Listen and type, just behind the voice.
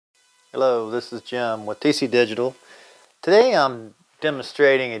Hello, this is Jim with DC Digital. Today I'm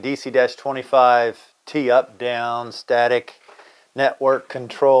demonstrating a DC-25 T up-down static network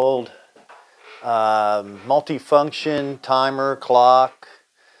controlled multifunction timer clock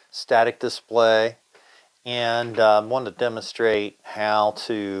static display, and I wanted to demonstrate how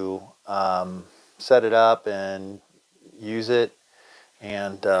to set it up and use it,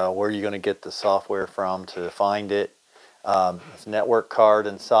 and where you're going to get the software from to find it. It's a network card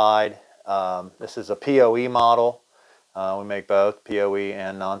inside. This is a PoE model. We make both PoE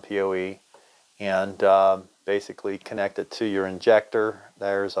and non-PoE, and basically connect it to your injector.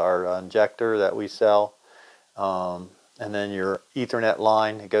 There's our injector that we sell, and then your Ethernet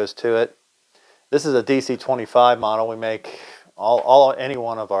line that goes to it. This is a DC-25 model. We make any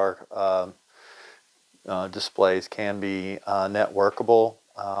one of our displays can be networkable.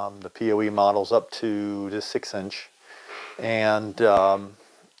 The PoE model's up to the 6-inch, and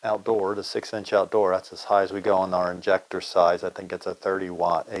outdoor, the 6-inch outdoor, that's as high as we go on our injector size. I think it's a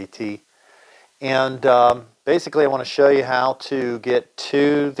 30-watt AT. And basically I want to show you how to get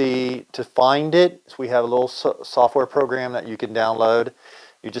to find it. So we have a little software program that you can download.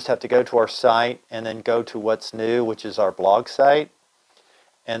 You just have to go to our site and then go to What's New, which is our blog site,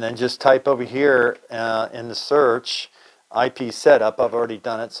 and then just type over here in the search IP setup. I've already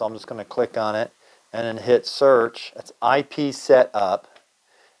done it, so I'm just going to click on it and then hit search. That's IP setup,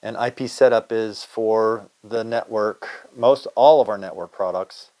 and IP setup is for the network, all of our network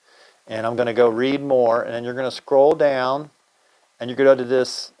products. And I'm going to go read more, and then you're going to scroll down and you're going to go to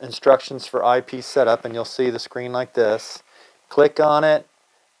this instructions for IP setup, and you'll see the screen like this. Click on it,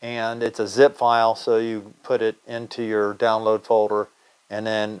 and it's a zip file, so you put it into your download folder and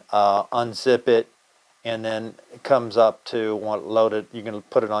then unzip it, and then it comes up to load it. You can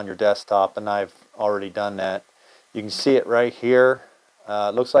put it on your desktop, and I've already done that. You can see it right here.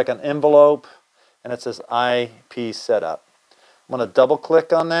 It looks like an envelope, and it says IP setup. I'm going to double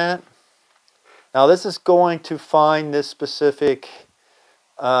click on that. Now this is going to find this specific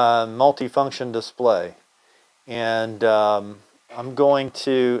multifunction display, and I'm going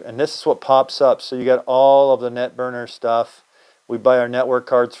to, and this is what pops up. So you got all of the NetBurner stuff. We buy our network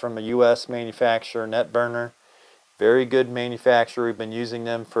cards from a US manufacturer, NetBurner. Very good manufacturer. We've been using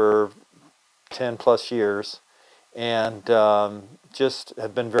them for 10 plus years, and just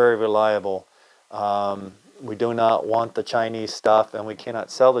have been very reliable. We do not want the Chinese stuff, and we cannot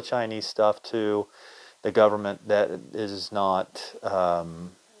sell the Chinese stuff to the government. That is not,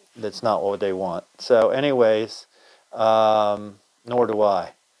 that's not what they want. So anyways, nor do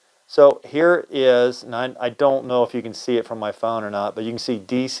I. So here is, and I don't know if you can see it from my phone or not, but you can see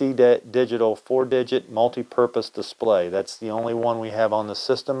DC Digital 4-digit multi-purpose display. That's the only one we have on the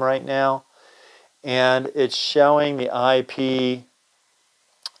system right now. And it's showing the IP,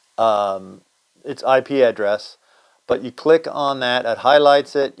 its IP address. But you click on that, it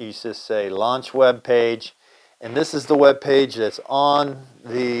highlights it, you just say launch web page. And this is the web page that's on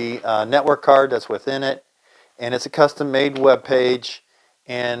the network card that's within it. And it's a custom made web page.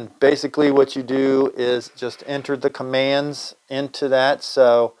 And basically what you do is just enter the commands into that.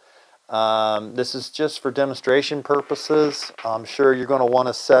 So this is just for demonstration purposes. I'm sure you're going to want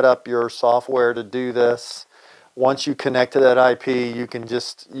to set up your software to do this. Once you connect to that IP, you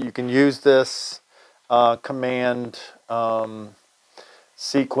can use this command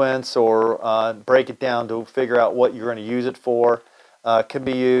sequence, or break it down to figure out what you're going to use it for. It can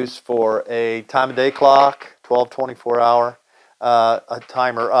be used for a time of day clock, 24 hour. A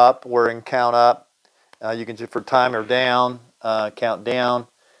timer up, where you can count up. You can do for timer down, count down,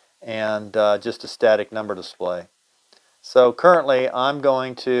 and just a static number display. So currently I'm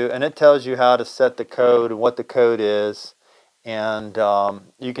going to, and it tells you how to set the code and what the code is, and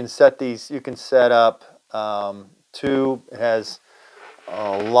you can set these, you can set up it has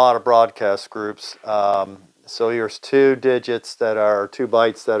a lot of broadcast groups. So here's 2 digits that are 2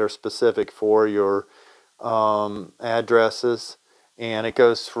 bytes that are specific for your addresses, and it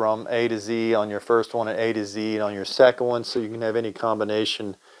goes from A to Z on your first one and A to Z on your second one, so you can have any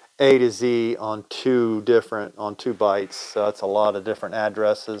combination A to Z on 2 bytes. So that's a lot of different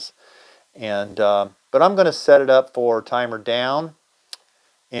addresses. And but I'm going to set it up for timer down,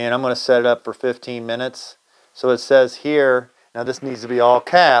 and I'm going to set it up for 15 minutes. So it says here, now this needs to be all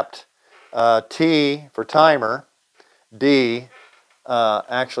capped, T for timer, D.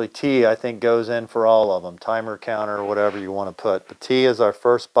 Actually, T I think goes in for all of them, timer, counter, whatever you want to put. The T is our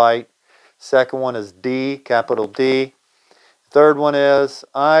first byte. Second one is D, capital D. Third one is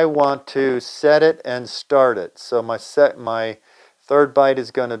I want to set it and start it. So my third byte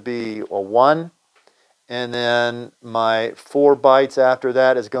is going to be a 1, and then my 4 bytes after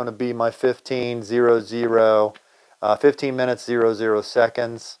that is going to be my 15 minutes 00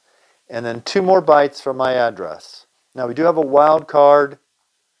 seconds, and then 2 more bytes for my address. Now we do have a wild card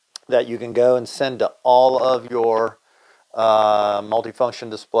that you can go and send to all of your multifunction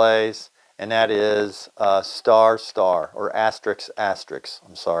displays, and that is star star or asterisk asterisk.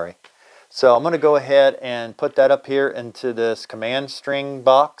 I'm sorry. So I'm going to go ahead and put that up here into this command string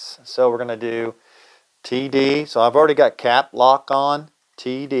box. So we're going to do TD. So I've already got cap lock on,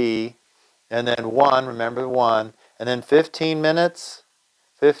 TD, and then 1, remember the 1, and then 15 minutes,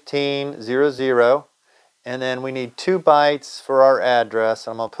 1500, and then we need 2 bytes for our address.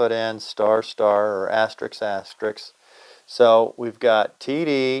 I'm going to put in star star or asterisk asterisk. So we've got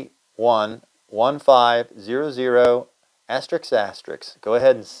TD 11500 asterisk asterisk. Go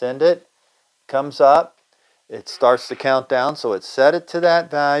ahead and send it. Comes up, it starts to count down, so it's set it to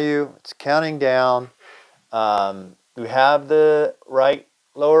that value. It's counting down. We have the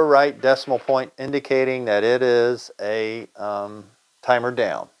lower right decimal point indicating that it is a timer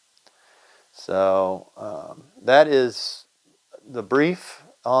down. So that is the brief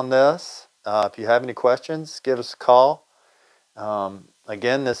on this. If you have any questions, give us a call.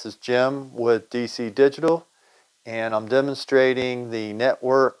 Again, this is Jim with DC Digital, and I'm demonstrating the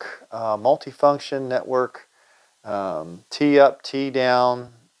network, multifunction network, T up, T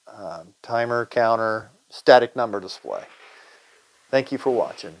down, timer, counter, static number display. Thank you for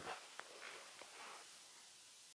watching.